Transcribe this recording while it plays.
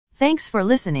Thanks for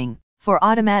listening. For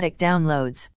automatic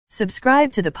downloads,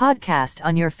 subscribe to the podcast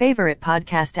on your favorite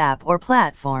podcast app or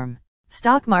platform.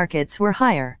 Stock markets were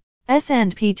higher.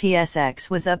 S&P TSX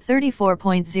was up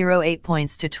 34.08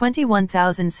 points to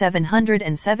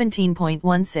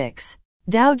 21,717.16.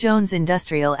 Dow Jones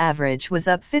Industrial Average was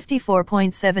up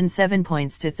 54.77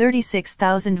 points to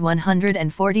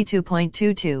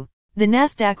 36,142.22. The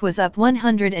Nasdaq was up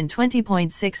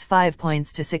 120.65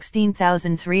 points to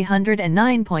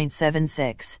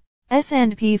 16,309.76.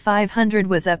 S&P 500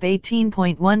 was up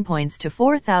 18.1 points to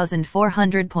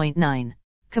 4,400.9.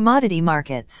 Commodity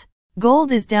markets.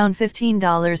 Gold is down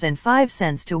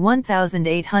 $15.05 to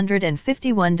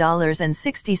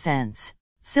 $1,851.60.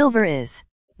 Silver is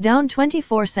down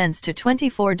 24 cents to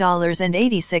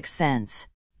 $24.86.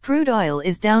 Crude oil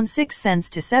is down 6 cents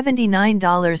to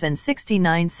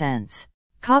 $79.69.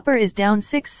 Copper is down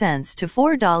 6 cents to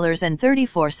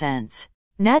 $4.34.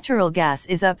 Natural gas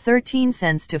is up 13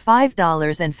 cents to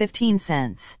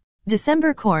 $5.15.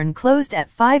 December corn closed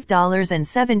at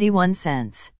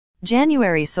 $5.71.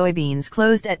 January soybeans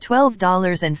closed at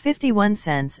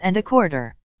 $12.51 and a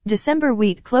quarter. December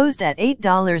wheat closed at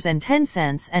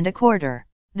 $8.10 and a quarter.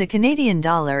 The Canadian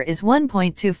dollar is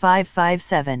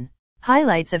 1.2557.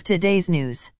 Highlights of today's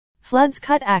news. Floods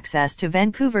cut access to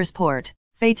Vancouver's port.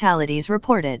 Fatalities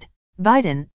reported.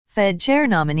 Biden, Fed chair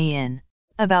nominee in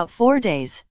about 4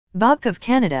 days. Bank of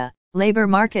Canada, labor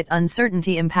market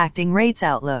uncertainty impacting rates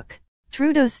outlook.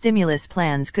 Trudeau's stimulus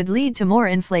plans could lead to more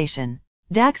inflation.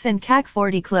 DAX and CAC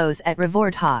 40 close at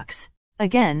record hawks.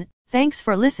 Again, thanks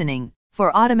for listening.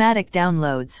 For automatic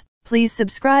downloads, please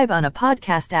subscribe on a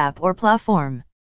podcast app or platform.